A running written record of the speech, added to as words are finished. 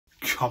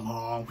come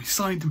on, we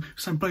signed him. We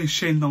signed bloody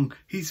Shane Long.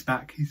 He's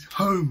back. He's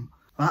home.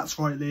 That's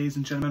right, ladies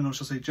and gentlemen, or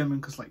shall I say gentlemen,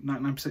 because like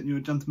 99% of you are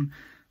gentlemen.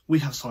 We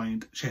have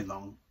signed Shane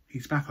Long.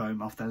 He's back home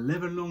after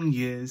 11 long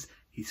years.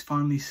 He's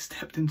finally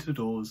stepped into the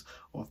doors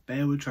of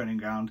Bearwood Training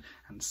Ground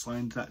and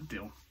signed that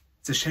deal.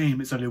 It's a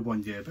shame it's only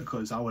 1 year,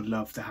 because I would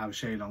love to have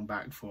Shane Long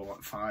back for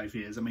what, 5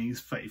 years. I mean,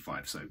 he's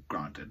 35, so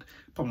granted,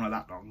 probably not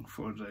that long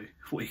for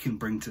what he can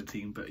bring to the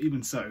team, but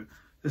even so,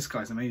 this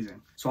guy's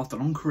amazing. So after a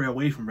long career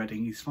away from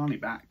Reading, he's finally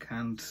back,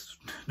 and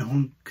no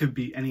one could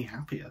be any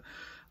happier.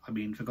 I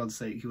mean, for God's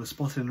sake, he was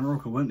spotted in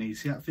Morocco, weren't he?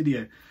 See that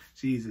video?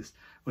 Jesus.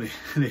 Well,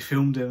 they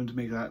filmed him to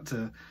make that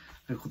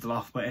they called the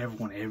laugh about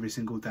everyone every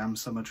single damn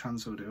summer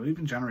transfer deal,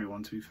 even January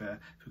one, to be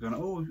fair. If we're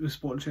going, oh, you were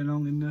spotted Shane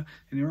Long in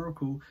the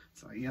Oracle.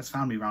 It's like, he has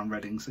family around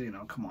Reading, so you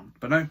know, come on.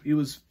 But no, he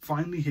was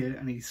finally here,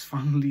 and he's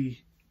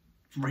finally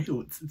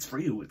real. It's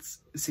real. It's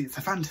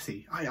a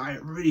fantasy. I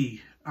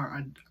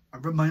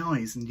rub my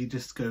eyes, and you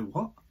just go,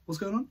 what? What's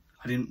going on?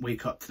 I didn't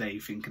wake up today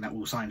thinking that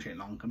we'll sign Shane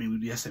Long. I mean,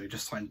 yesterday we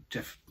just signed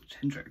Jeff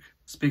Hendrick.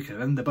 Speaking of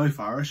them, they're both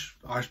Irish.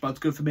 Irish blood's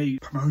good for me.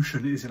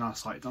 Promotion is in our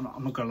sights. I'm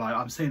not gonna lie.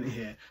 I'm saying it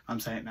here. I'm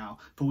saying it now.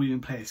 But we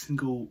didn't play a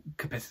single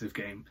competitive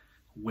game.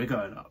 We're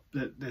going up.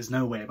 There's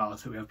no way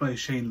about it. We have both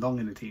Shane Long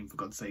in the team, for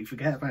God's sake.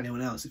 Forget about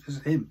anyone else. It's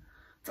just him.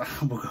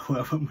 We'll go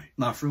well, won't we?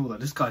 Now, for all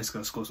that, this guy's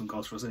gonna score some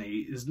goals for us, isn't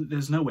he?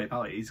 There's no way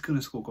about it. He's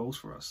gonna score goals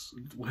for us.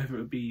 Whether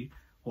it be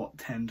what,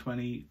 10,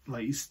 20,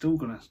 like, he's still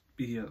gonna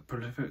be a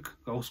prolific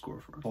goal scorer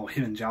for us. Or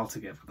him and Zhao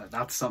together.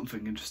 That's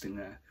something interesting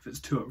there. If it's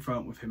two up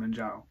front with him and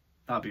Zhao,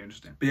 that'd be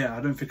interesting. But yeah, I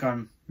don't think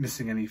I'm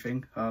missing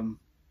anything.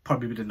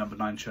 Probably with the number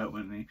 9 shirt,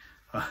 wouldn't he?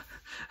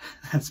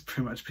 That's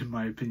pretty much been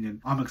my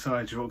opinion. I'm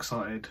excited, you're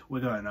excited. We're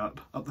going up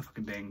the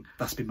fucking ding.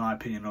 That's been my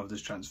opinion of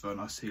this transfer,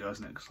 and I'll see you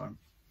guys next time.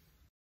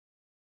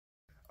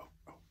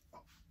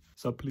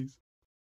 Sub, please.